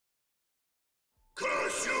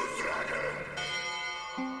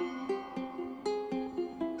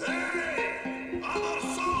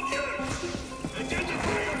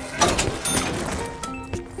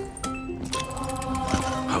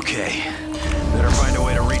Okay. Better find a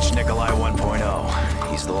way to reach Nikolai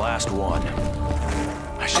 1.0. He's the last one.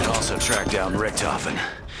 I should also track down Richthofen.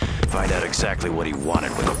 Find out exactly what he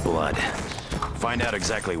wanted with the blood. Find out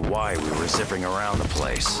exactly why we were zipping around the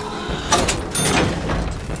place.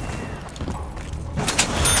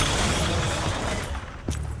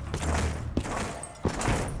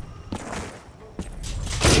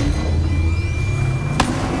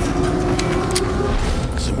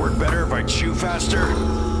 Does it work better if I chew faster?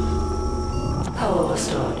 Power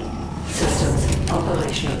restored. Systems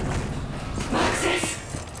operational. Maxis!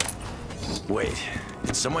 Wait,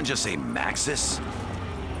 did someone just say Maxis?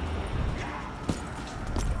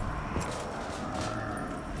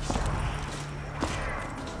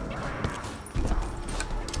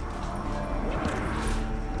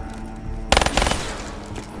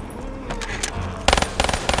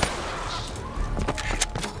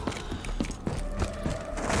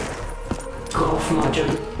 Golf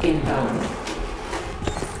module inbound.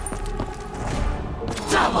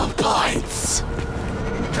 Double points!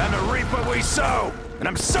 Time to reap what we sow! And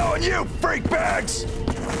I'm sowing you, freak bags!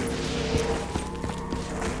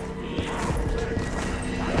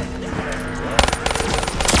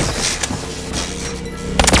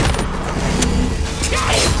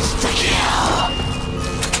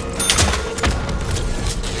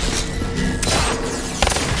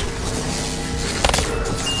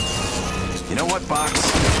 You know what, Box?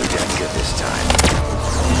 You're damn good this time.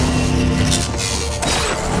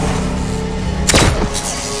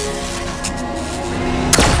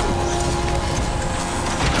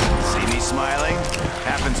 See me smiling?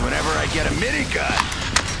 Happens whenever I get a minigun.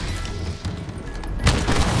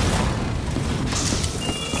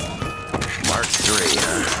 Mark 3,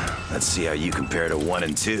 huh? Let's see how you compare to 1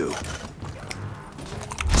 and 2.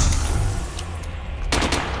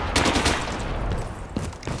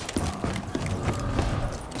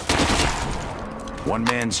 One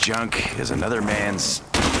man's junk is another man's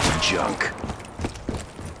junk.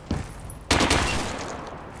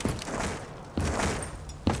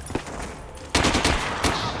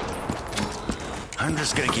 I'm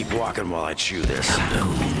just gonna keep walking while I chew this. We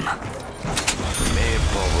may have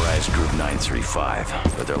pulverized Group 935,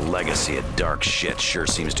 but their legacy of dark shit sure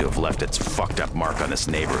seems to have left its fucked up mark on this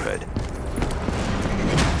neighborhood.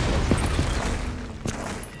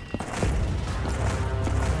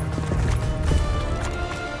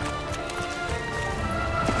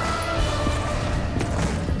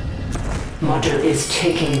 Module is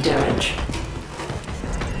taking damage.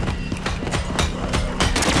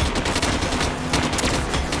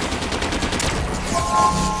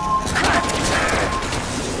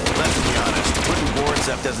 Let's be honest, putting boards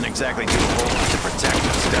up doesn't exactly do a whole lot to protect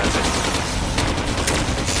us, does it?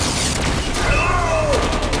 Hello!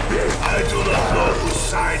 I do not know whose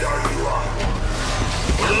side are you on.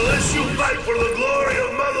 But unless you fight for the glory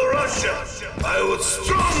of Mother Russia, I would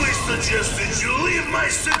strongly suggest that you leave my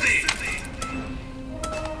city.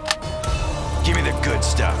 Give me the good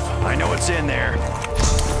stuff. I know what's in there.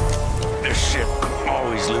 This shit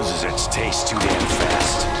always loses its taste too damn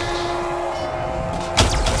fast.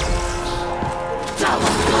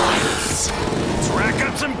 Let's rack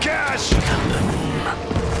up some cash!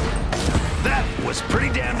 That was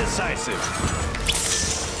pretty damn decisive.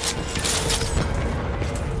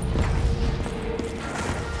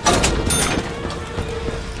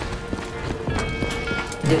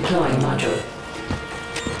 Deploying module.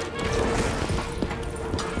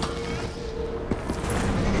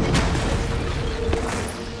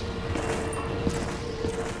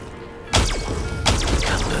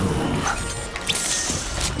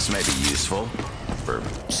 This may be useful for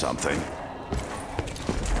something.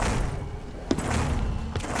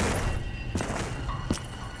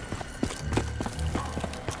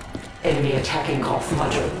 Enemy attacking golf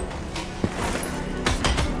module.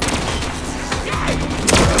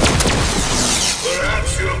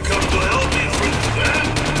 Perhaps you'll come to help me, friend.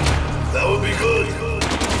 That would be good.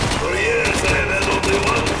 For years I have had only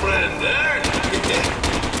one friend, eh?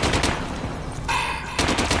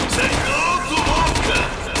 Say hello to Vodka!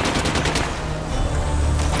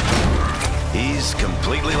 He's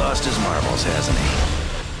completely lost his marbles, hasn't he?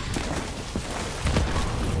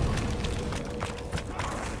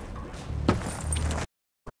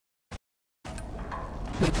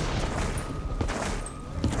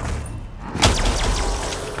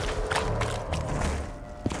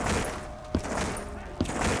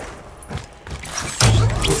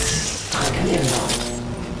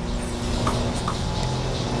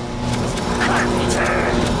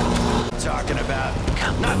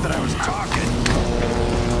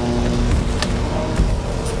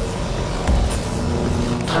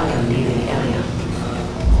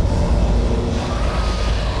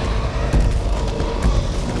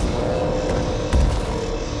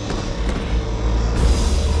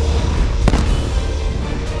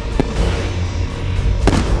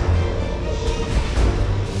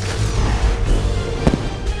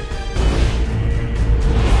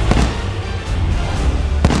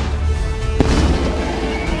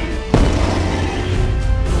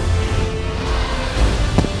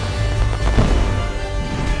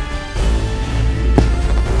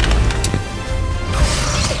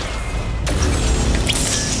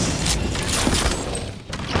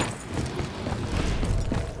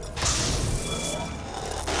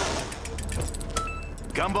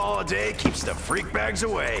 gumball a day keeps the freak bags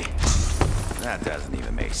away. That doesn't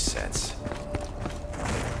even make sense.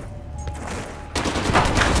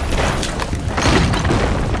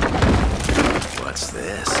 What's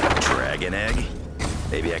this? A dragon egg?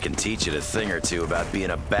 Maybe I can teach it a thing or two about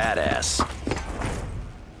being a badass.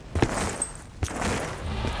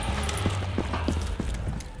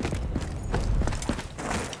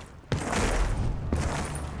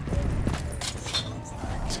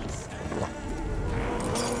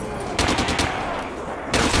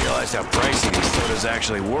 How pricey these sodas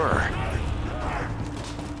actually were.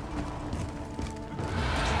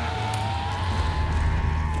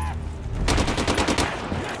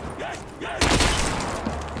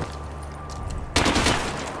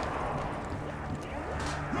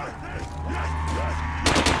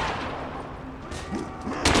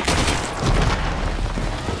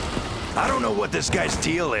 I don't know what this guy's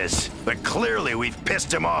deal is, but clearly we've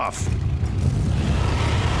pissed him off.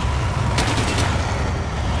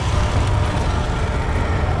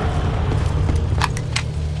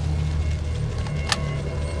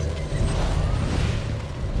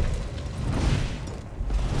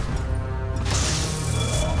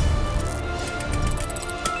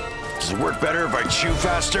 Does it work better if I chew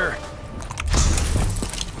faster?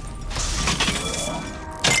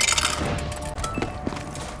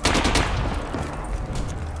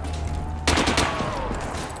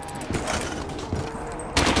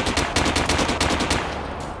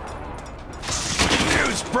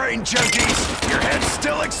 News, brain junkies! Your heads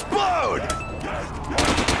still explode!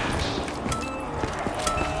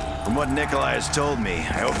 From what Nikolai has told me,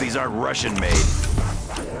 I hope these aren't Russian-made.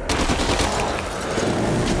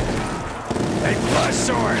 Hey,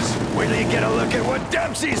 Plusaurs! Wait till you get a look at what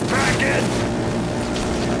Dempsey's packing!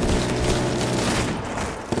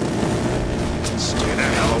 Stay the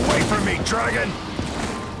hell away from me, Dragon!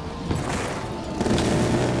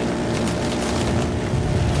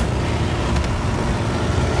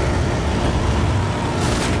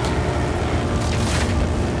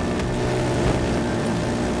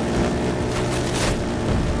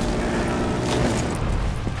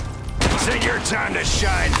 This ain't your time to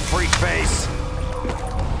shine, freak face!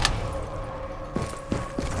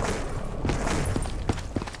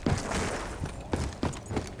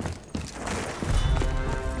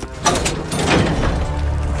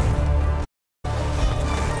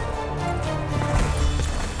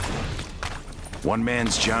 One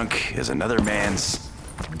man's junk is another man's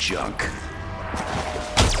junk.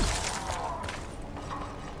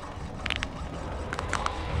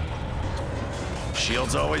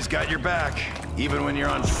 Shield's always got your back, even when you're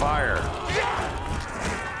on fire.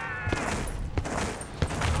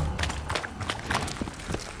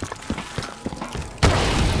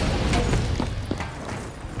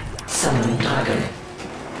 Summoning dragon.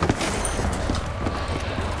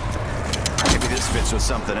 Maybe this fits with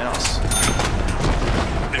something else.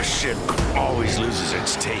 This shit always loses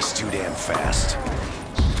its taste too damn fast.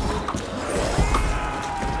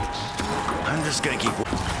 I'm just gonna keep...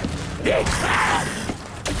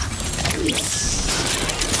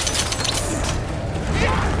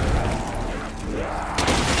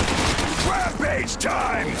 Rampage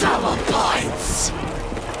time! Double points!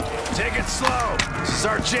 Take it slow. This is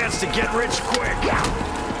our chance to get rich quick.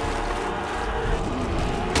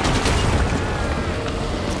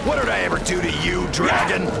 What did I ever do to you,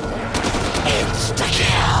 Dragon?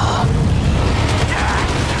 Insta-kill!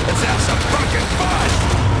 Let's have some fucking fun!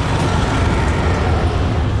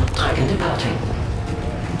 Dragon departing.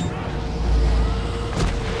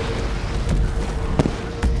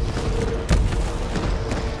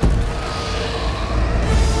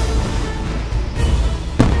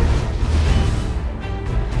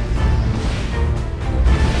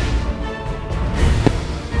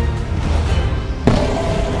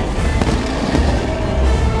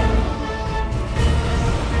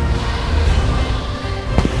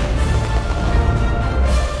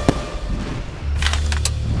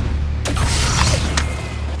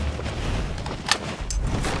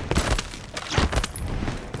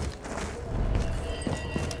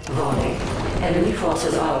 Warning. Enemy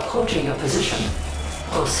forces are approaching your position.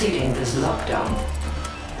 Proceeding with lockdown.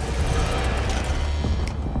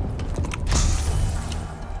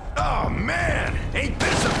 Oh man! Ain't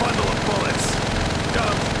this a bundle of bullets?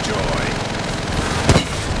 Of joy.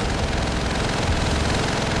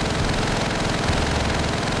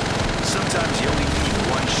 Sometimes you only need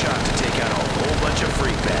one shot to take out a whole bunch of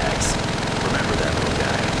freak bags. Remember that, little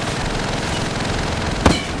guy.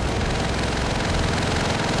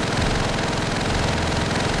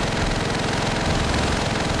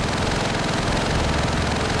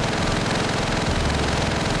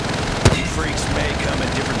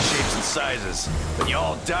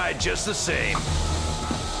 just the same.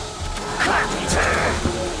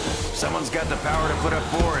 Someone's got the power to put up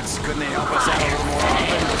boards. Couldn't they help us out a little more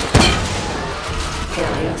often?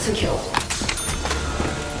 Area secure.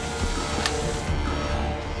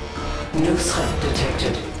 New threat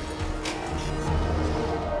detected.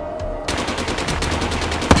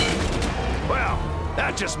 Well,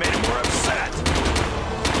 that just made him more upset.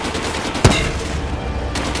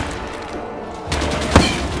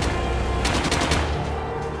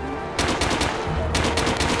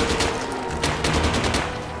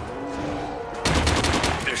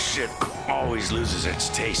 This shit always loses its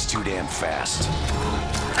taste too damn fast.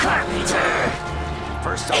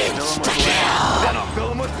 First I'll fill him with lead, then I'll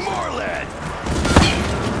fill him with more lead!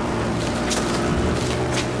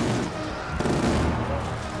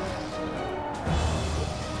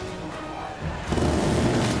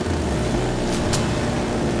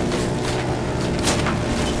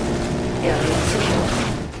 Area secure.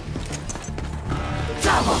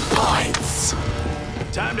 Double points!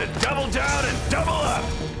 Time to double down and double up!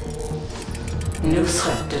 New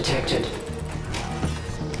threat detected.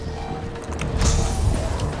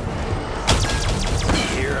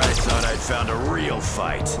 Here I thought I'd found a real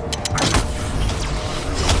fight.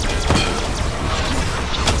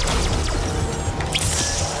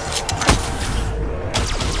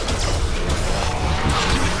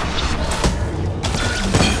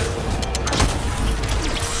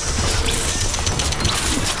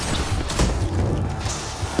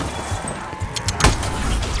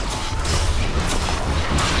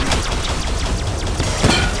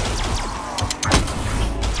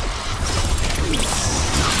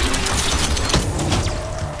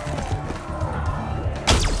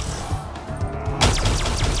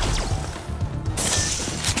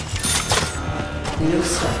 New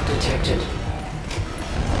threat detected.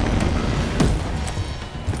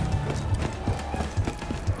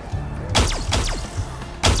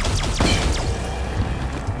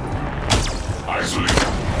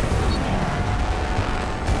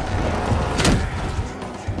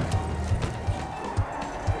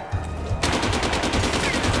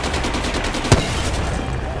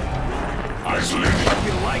 If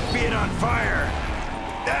you like being on fire.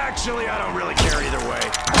 Actually, I don't really care either way.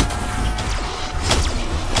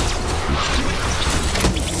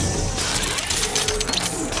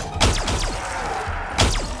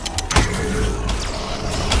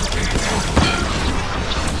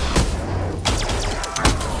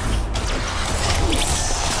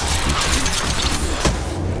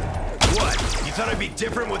 What? You thought I'd be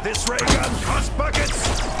different with this ray gun? Cost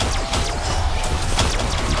buckets?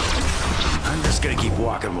 I'm just gonna keep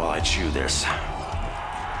walking while I chew this.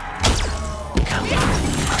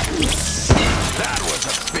 That was a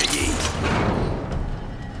biggie.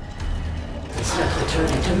 Threat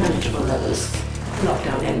returning to manageable levels.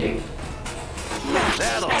 Lockdown ending.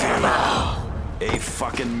 That'll do. A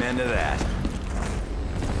fucking men to that.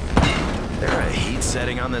 There a heat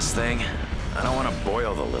setting on this thing? I don't want to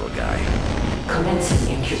boil the little guy.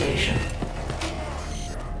 Commencing incubation.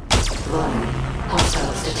 Run.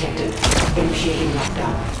 Hostiles detected. Initiating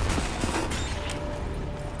lockdown.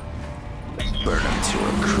 Burn him to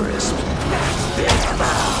a crisp.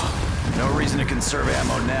 No reason to conserve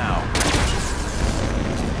ammo now.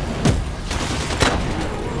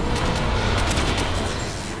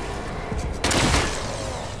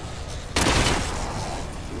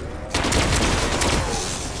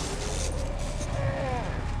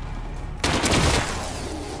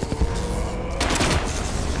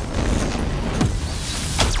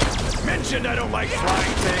 I don't like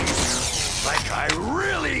flying things. Like I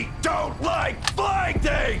really don't like flying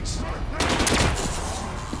things!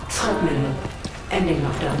 Threat minimum. Ending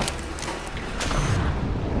lockdown.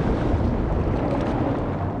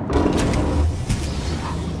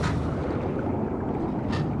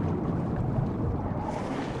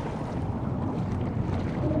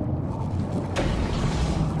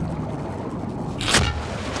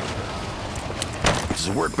 Does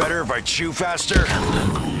it work better if I chew faster?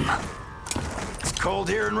 It's cold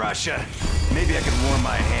here in Russia. Maybe I can warm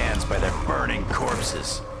my hands by their burning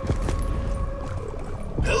corpses.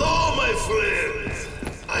 Hello, my friend.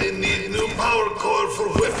 I need new power core for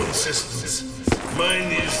weapon systems.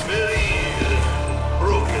 Mine is very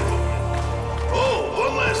broken. Oh,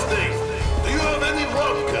 one last thing. Do you have any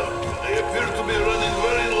vodka? I appear to be running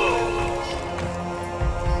very low.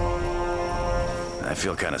 I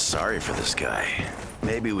feel kind of sorry for this guy.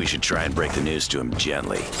 Maybe we should try and break the news to him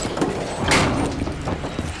gently.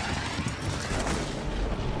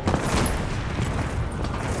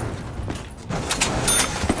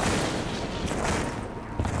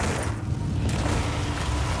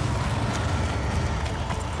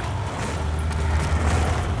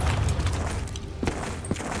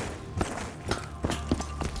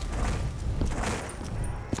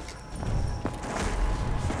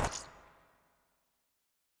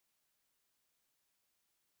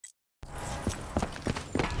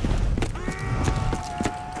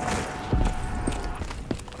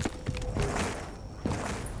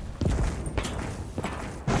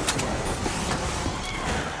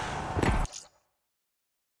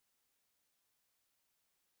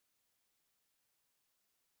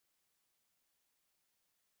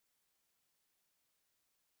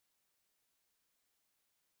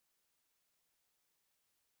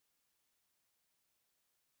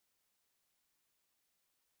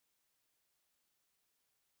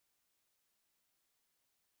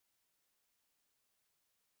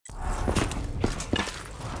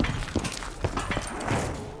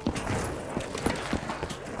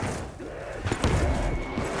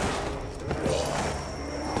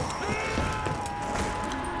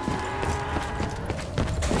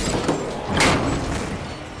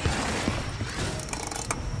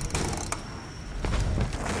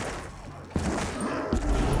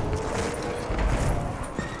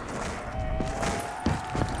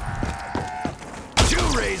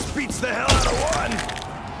 beats the hell out of one!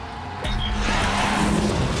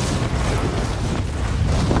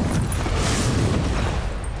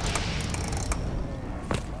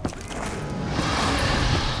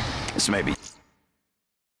 This may be...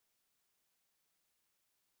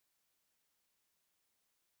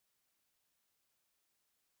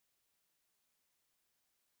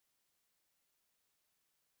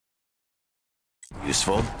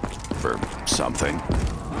 useful for something.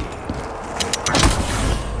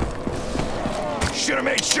 Should have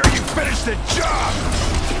made sure you finished the job!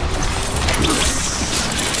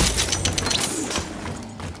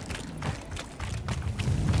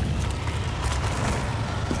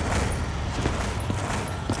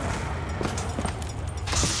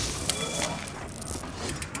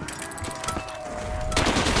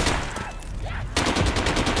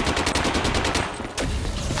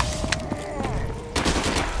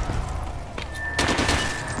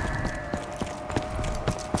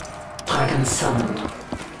 Summoned.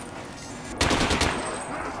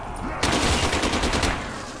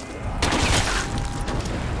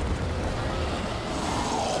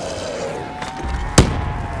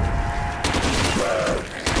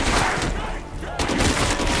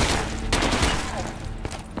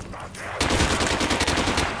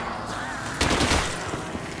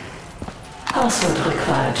 Password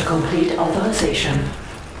required to complete authorization.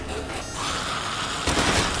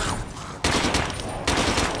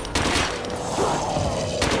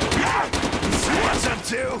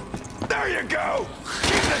 There you go!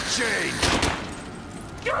 Keep the change!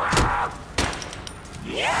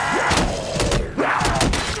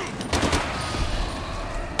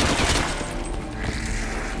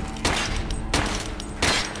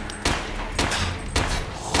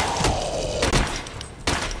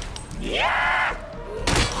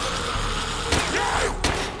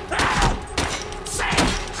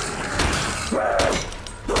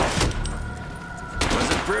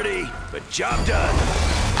 Wasn't pretty, but job done.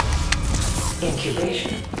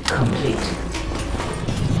 Incubation complete.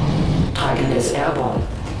 Dragon is airborne.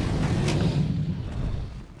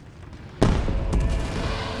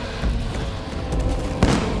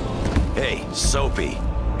 Hey, Soapy.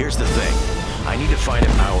 Here's the thing. I need to find a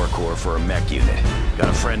power core for a mech unit. Got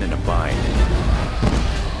a friend in a bind.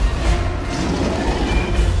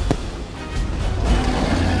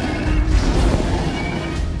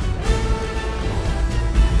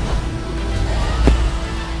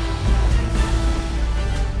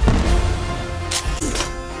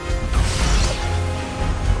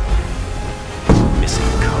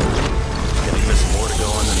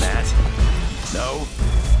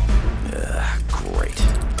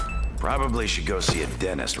 Probably should go see a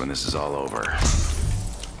dentist when this is all over.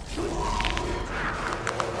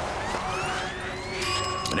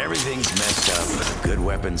 When everything's messed up, a good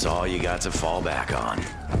weapon's all you got to fall back on.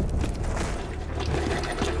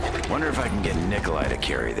 Wonder if I can get Nikolai to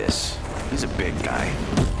carry this. He's a big guy.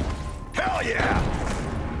 Hell yeah!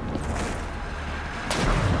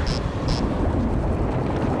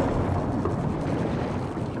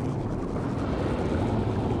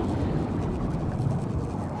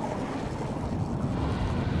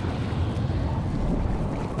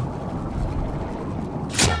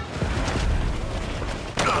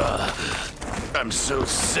 I'm so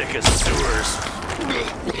sick of sewers.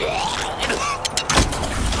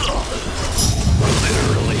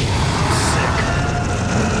 Literally sick.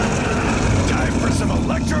 Time for some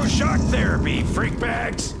electroshock therapy, freak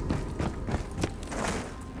bags.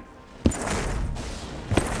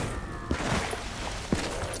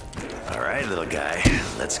 All right, little guy,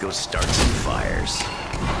 let's go start some fires.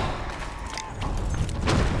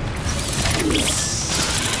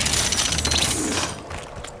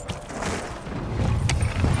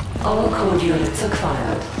 All code units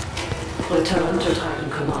acquired. Return to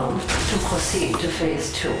Dragon Command to proceed to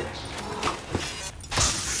Phase 2.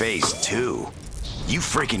 Phase 2? You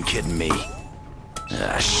freaking kidding me?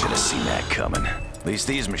 I should have seen that coming. At least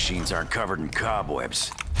these machines aren't covered in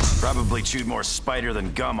cobwebs. Probably chewed more spider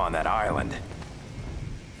than gum on that island.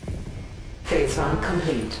 Phase 1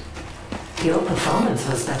 complete. Your performance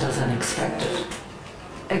was better than expected.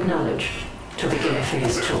 Acknowledge to begin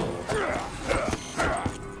Phase 2.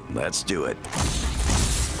 Let's do it.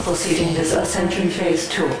 Proceeding with Ascension Phase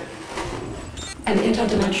 2. An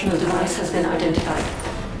interdimensional device has been identified.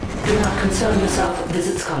 Do not concern yourself with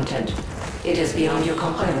its content. It is beyond your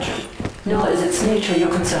comprehension. Nor is its nature your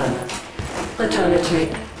concern. Return it to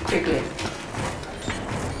me, quickly.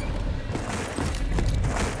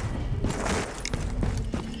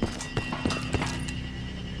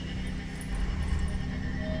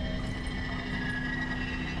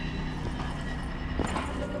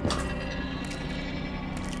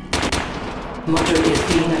 Module is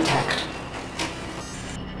being attacked.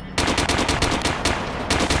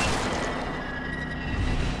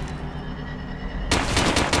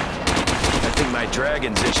 I think my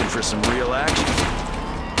dragon's itching for some real action.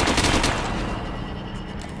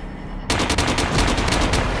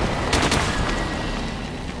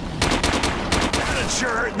 That'd sure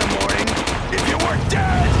hurt in the morning if you weren't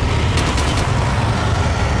dead!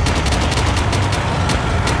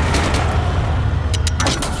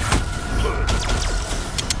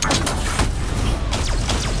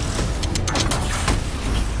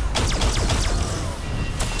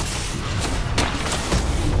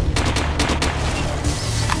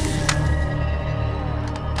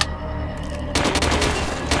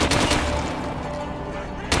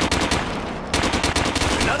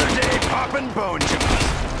 Bone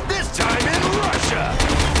jaws. This time in Russia!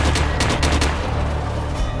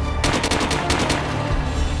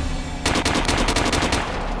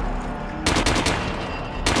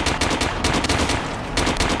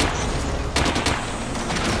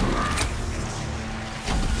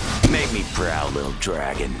 Make me proud, little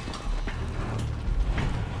dragon.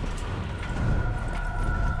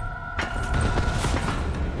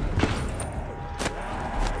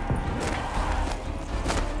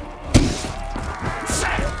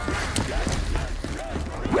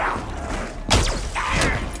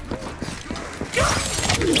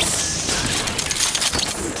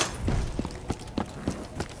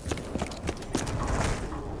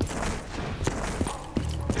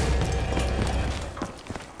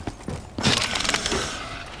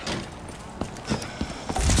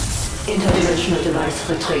 Interdimensional device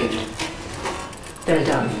retrieved. Well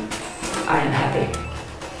done. I am happy.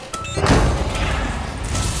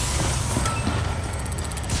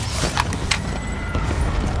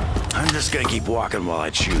 I'm just gonna keep walking while I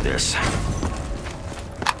chew this.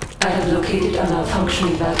 I have located a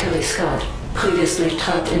malfunctioning Valkyrie Scout, previously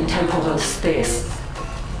trapped in temporal space.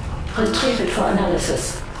 Retrieve it for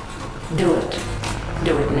analysis. Do it.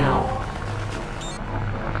 Do it now.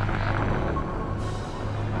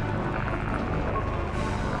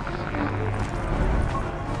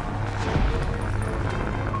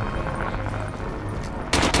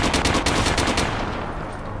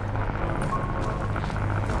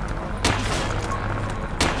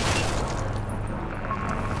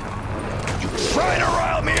 Trying to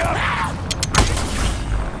rile me up!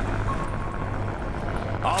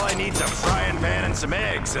 All I need's a frying pan and some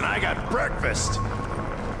eggs, and I got breakfast!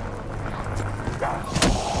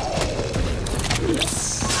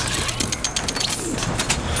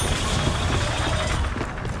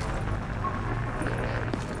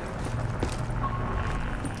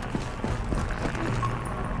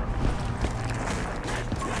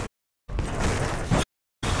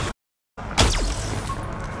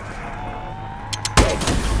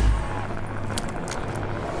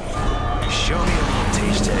 Show me a little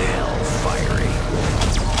taste of hell, fiery.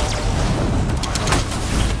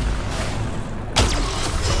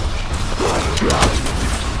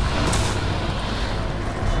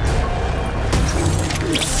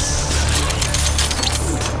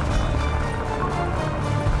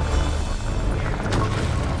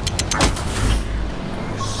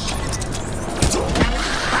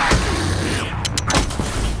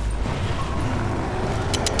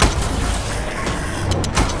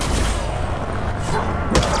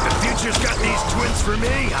 For me,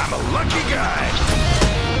 I'm a lucky guy.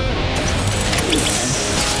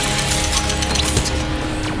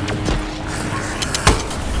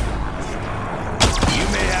 You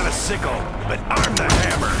may have a sickle, but I'm the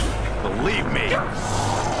hammer. Believe me.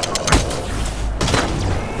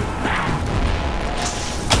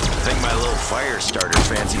 Think my little fire starter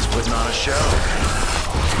fancy's putting on a show.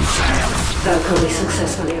 Valkyrie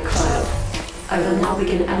successfully acquired. I will now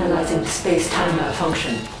begin analyzing space-time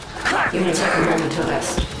malfunction. You may take a moment to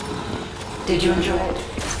rest. Did you enjoy it?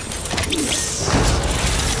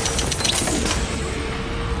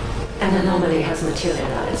 An anomaly has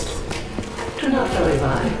materialized. Do not worry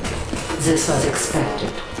why. This was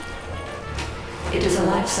expected. It is a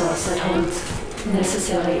life source that holds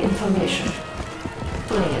necessary information.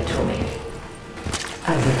 Bring it to me.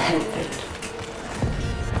 I will help it.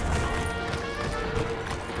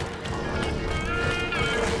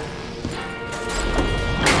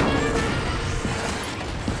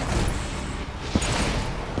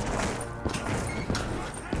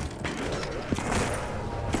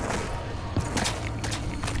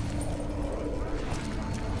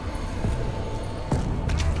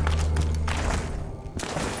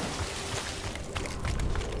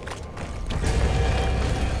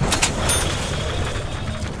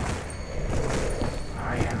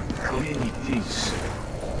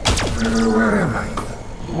 Where am I?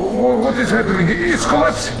 What is happening? It's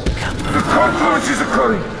collapsing! The confluence is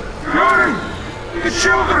occurring! Yuri! The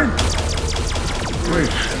children! Wait,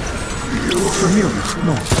 you look familiar.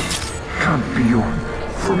 No, can't be you.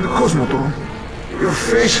 From the Cosmodrome. Your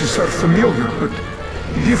faces are familiar, but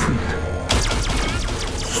different.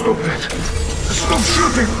 Stop that! Stop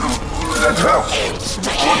shooting! That helps!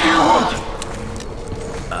 What do you want?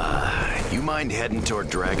 You mind heading toward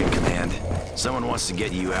Dragon Command? Someone wants to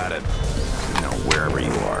get you out of, wherever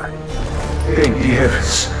you are. Thank the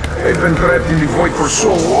heavens. I've been trapped in the void for so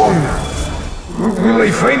long now. Will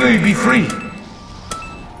I finally be free?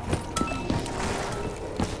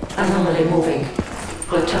 Anomaly moving.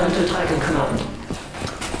 Return to Dragon Command.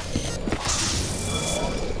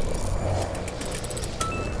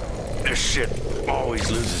 This shit always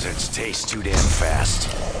loses its taste too damn fast.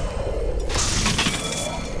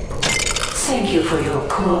 Thank you for your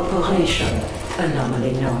cooperation,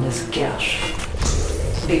 anomaly known as Gersh.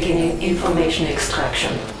 Beginning information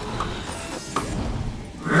extraction.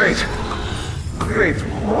 Wait,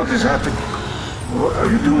 what is happening? What are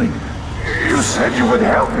you doing? You said you would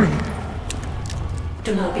help me.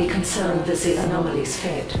 Do not be concerned with the anomaly's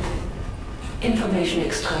fate. Information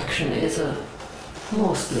extraction is a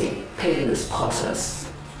mostly painless process.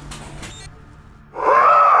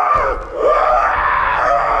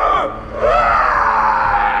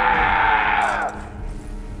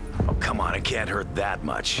 Oh, come on, it can't hurt that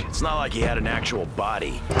much. It's not like he had an actual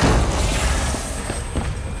body.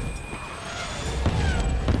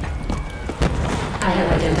 I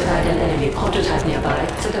have identified an enemy prototype nearby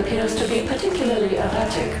that appears to be particularly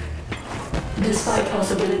erratic. Despite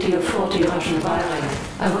possibility of faulty Russian wiring,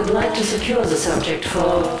 I would like to secure the subject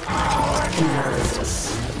for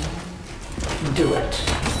analysis. Do it.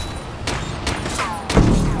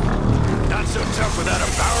 Not so tough without a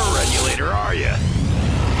power regulator, are you?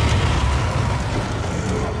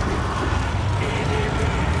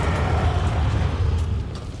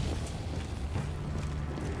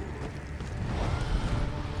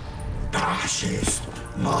 Fascist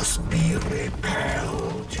must be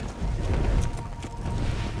repelled.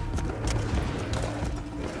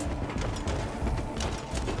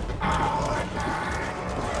 I'm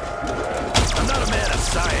not a man of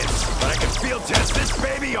science, but I can field test this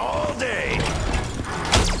baby all day.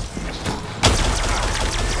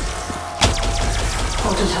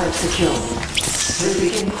 Prototype secure. We'll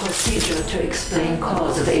begin procedure to explain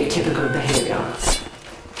cause of atypical behavior.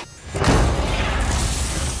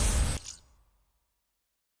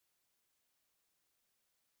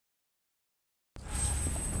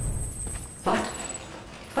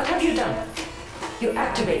 What have you done? You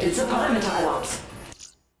activated the perimeter alarms.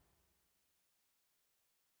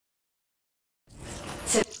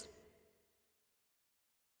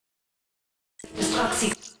 Destruct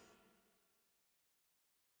sequence.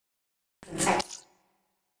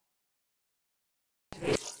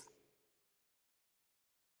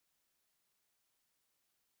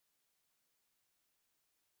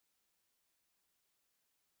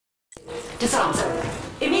 Disarm them.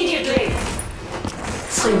 Immediately!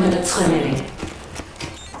 3 minutes remaining.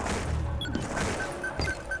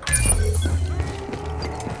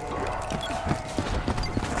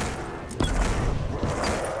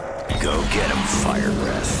 Go get him, Fire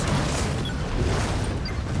Breath.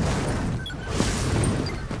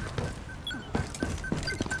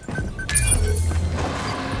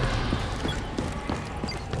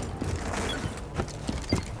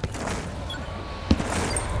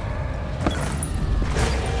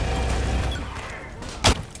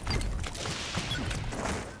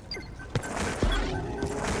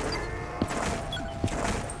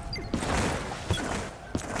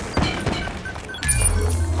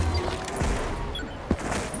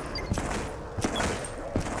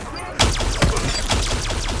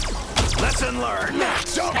 Lesson learned.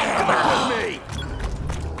 Don't come up with me.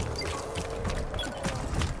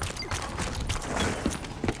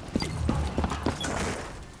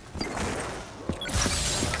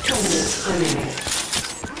 2 minutes remaining.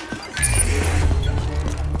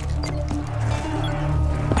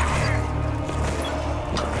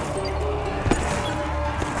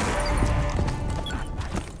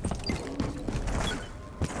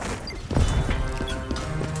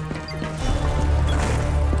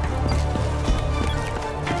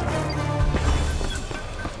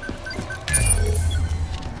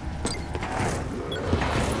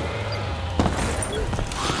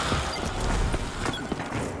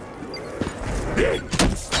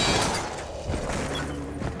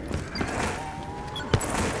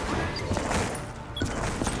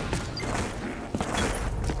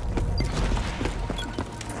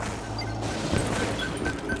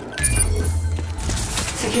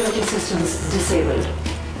 Security systems disabled.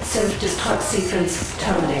 Self-destruct sequence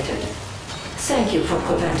terminated. Thank you for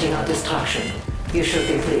preventing our destruction. You should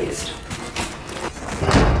be pleased.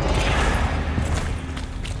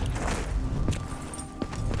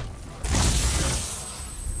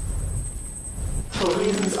 For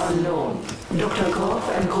reasons unknown, Dr. Groff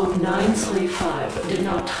and Group 935 did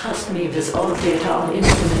not trust me with all data on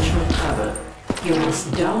interdimensional travel. You must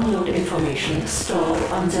download information stored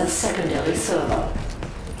on their secondary server.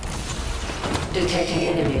 Detecting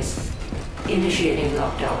enemies. Initiating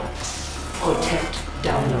lockdown. Protect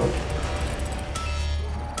download.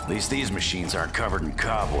 At least these machines aren't covered in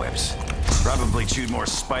cobwebs. Probably chewed more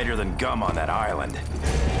spider than gum on that island.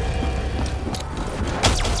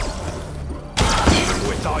 Even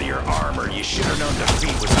with all your armor, you should have known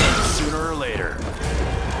defeat was coming sooner or later.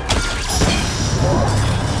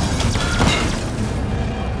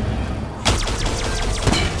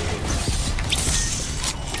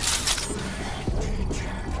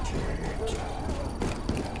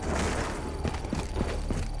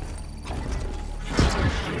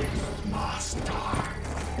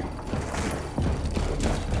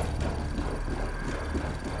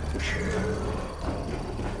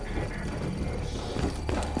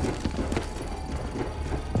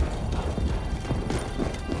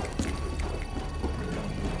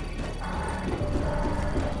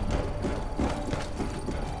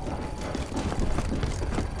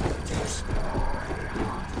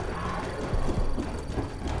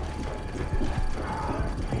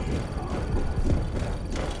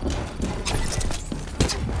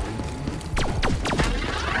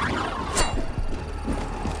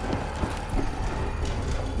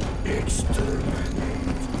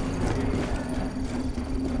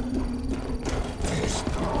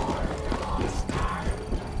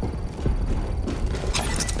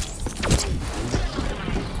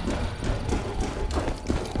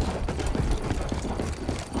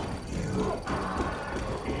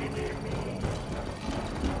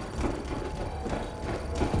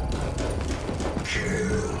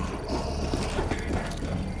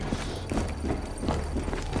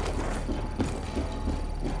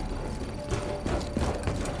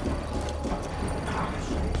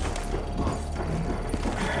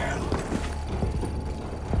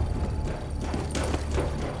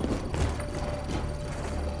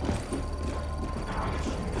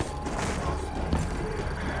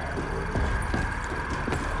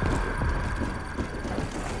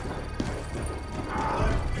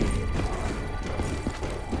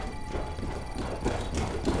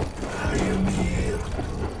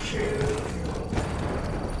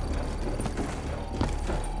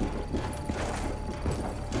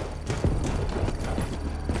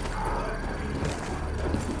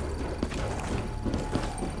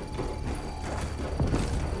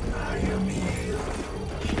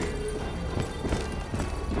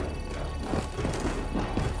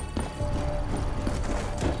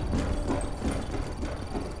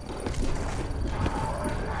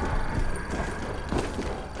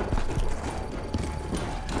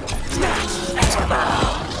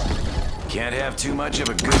 Can't have too much of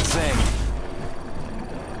a good thing.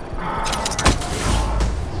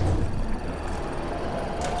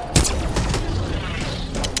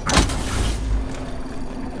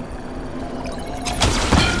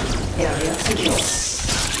 Area secure.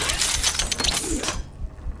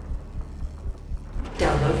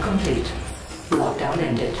 Download complete. Lockdown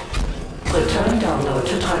ended. Return download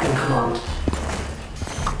to Dragon Command.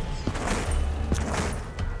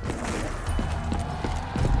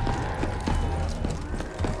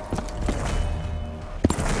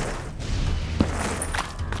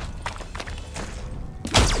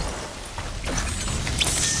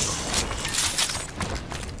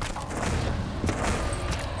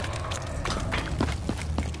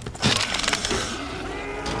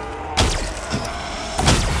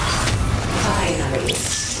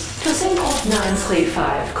 To think Group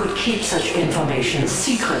 935 could keep such information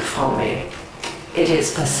secret from me. It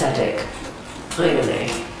is pathetic.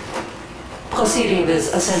 Really. Proceeding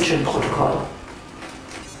with Ascension Protocol.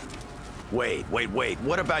 Wait.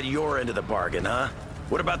 What about your end of the bargain, huh?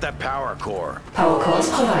 What about that power core? Power cores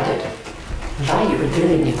provided. Why you would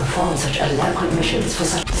willingly perform such elaborate missions for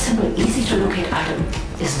such a simple, easy-to-locate item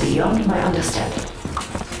is beyond my understanding.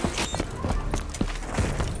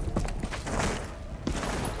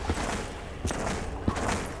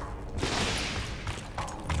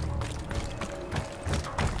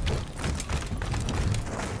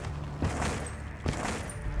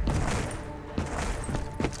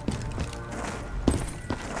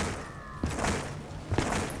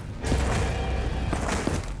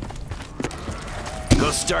 Go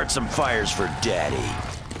start some fires for Daddy.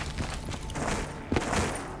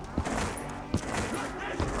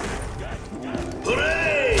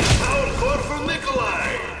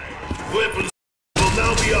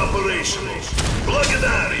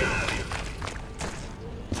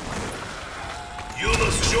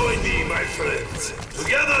 friends.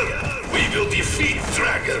 Together, we will defeat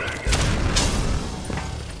Dragon.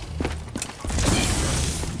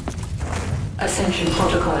 Ascension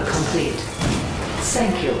protocol complete.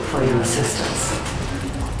 Thank you for your assistance.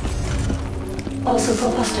 Also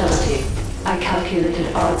for posterity, I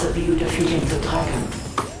calculated odds of you defeating the dragon.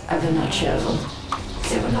 I will not share them.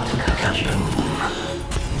 They were not encouraged you.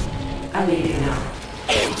 I leave you now.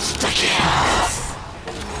 Yes.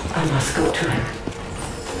 I must go to him.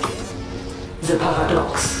 The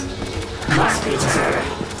paradox must be resolved.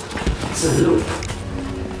 The loop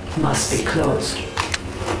must be closed.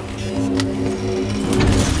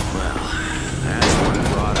 Well, that's what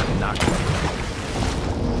brought a knock.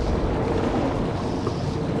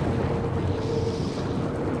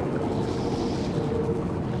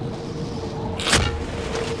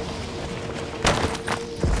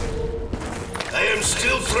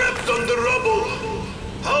 Still trapped on the rubble.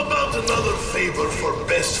 How about another favor for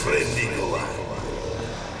best friend Nikolai?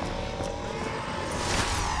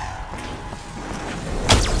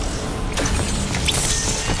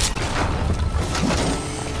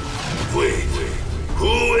 Wait,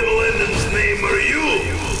 who in Lennon's name are you?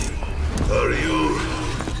 Are you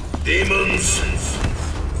demons?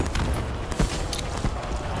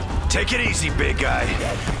 Take it easy, big guy.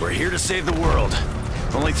 We're here to save the world.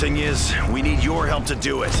 Only thing is, we need your help to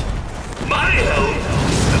do it. My help?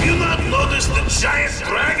 Have you not noticed the giant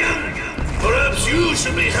dragon? Perhaps you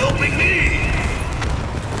should be helping me.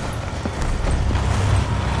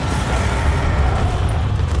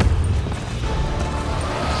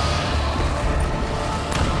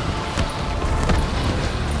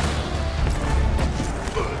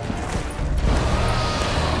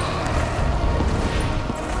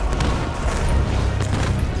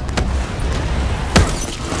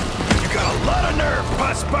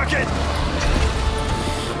 Bucket!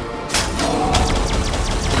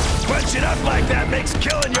 Bunching up like that makes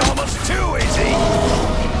killing you almost too easy!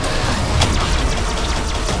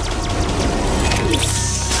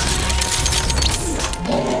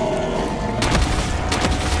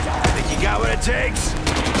 Think you got what it takes?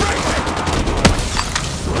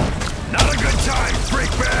 Not a good time,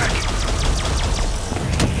 freakbag!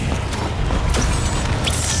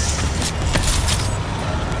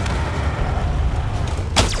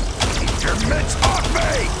 Mitts off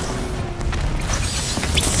me!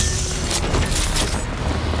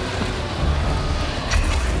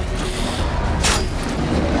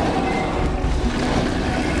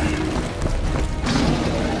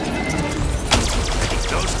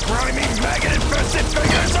 Those grimy, maggot-infested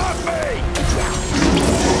fingers off me!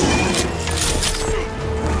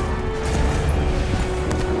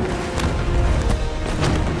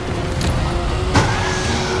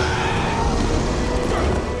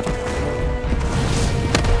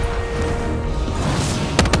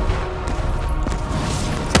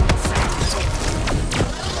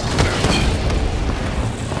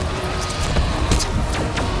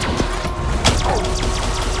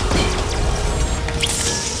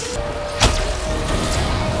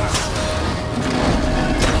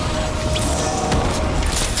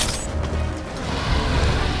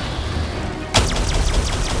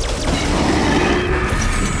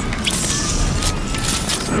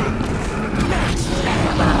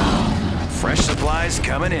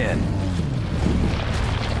 Coming in.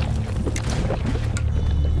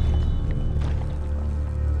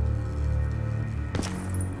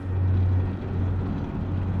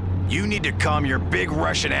 You need to calm your big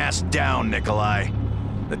Russian ass down, Nikolai.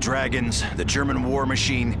 The dragons, the German war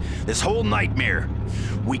machine, this whole nightmare.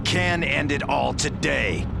 We can end it all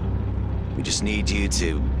today. We just need you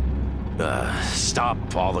to, stop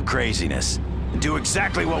all the craziness and do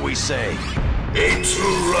exactly what we say. A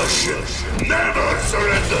true Russian never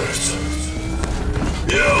surrenders!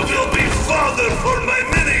 You will be father for my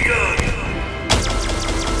minigun!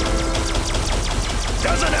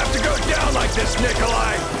 Doesn't have to go down like this,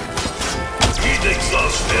 Nikolai! Heat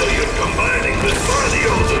exhaust failure combining with body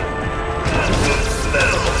odor and good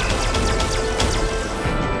smell!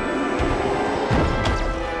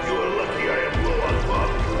 You are lucky I am low on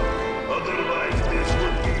vodka. Otherwise this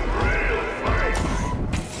would be real fight!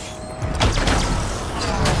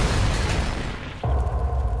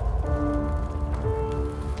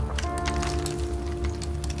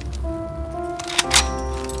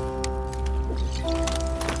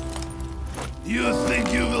 You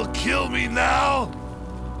think you will kill me now?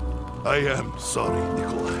 I am sorry,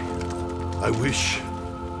 Nikolai. I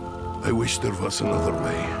wish there was another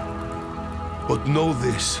way. But know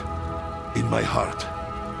this, in my heart,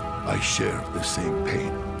 I share the same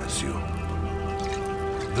pain as you.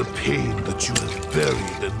 The pain that you have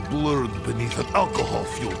buried and blurred beneath an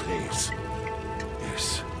alcohol-fueled haze.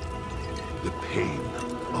 tears. The pain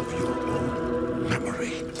of your own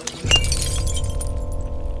memory.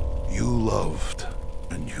 You loved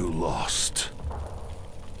and you lost.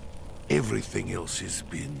 Everything else has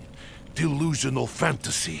been delusional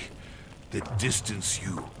fantasy that distance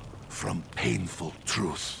you from painful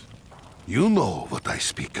truth. You know what I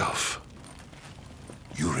speak of.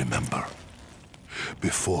 You remember.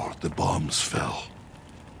 Before the bombs fell.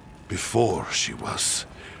 Before she was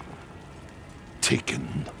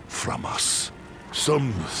taken from us.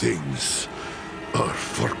 Some things are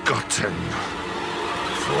forgotten.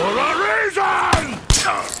 For a reason!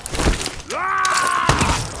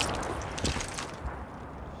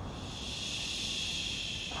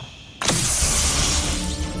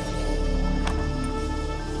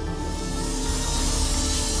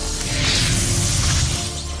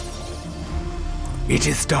 It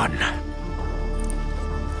is done.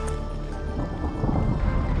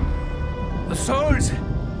 The souls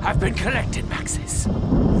have been collected, Maxis.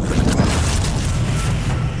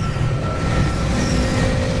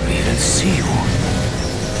 We will see you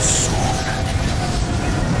soon.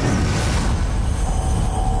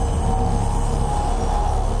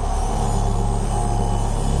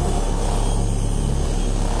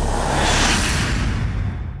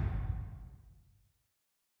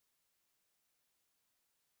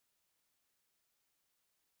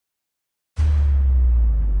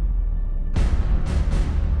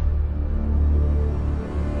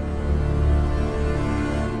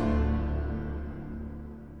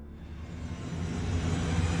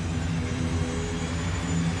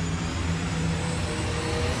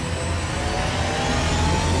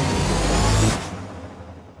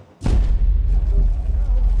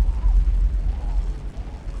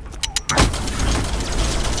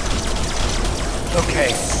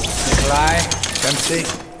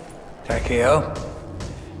 Takeo,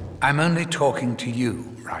 I'm only talking to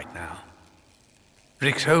you right now.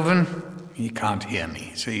 Richthofen, he can't hear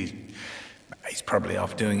me, so he's probably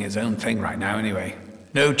off doing his own thing right now anyway.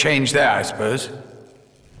 No change there, I suppose.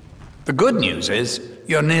 The good news is,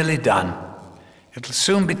 you're nearly done. It'll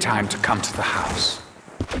soon be time to come to the house.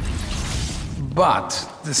 But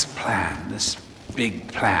this plan, this big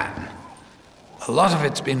plan, a lot of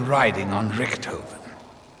it's been riding on Richthofen.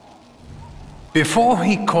 Before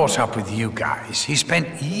he caught up with you guys, he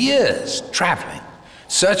spent years traveling,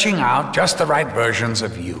 searching out just the right versions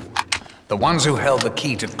of you. The ones who held the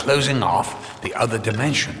key to closing off the other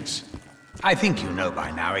dimensions. I think you know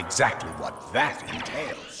by now exactly what that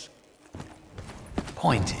entails.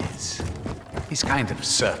 Point is, he's kind of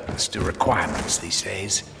surplus to requirements these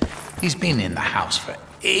days. He's been in the house for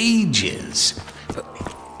ages, but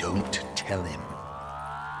don't tell him.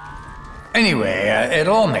 Anyway, it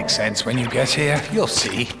all makes sense when you get here. You'll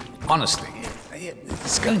see. Honestly,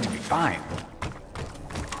 it's going to be fine.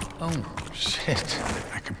 Oh, shit.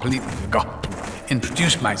 I completely forgot to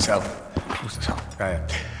introduce myself.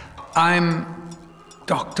 I'm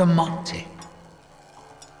Dr. Monty.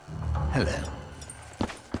 Hello.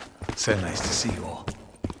 So nice to see you all.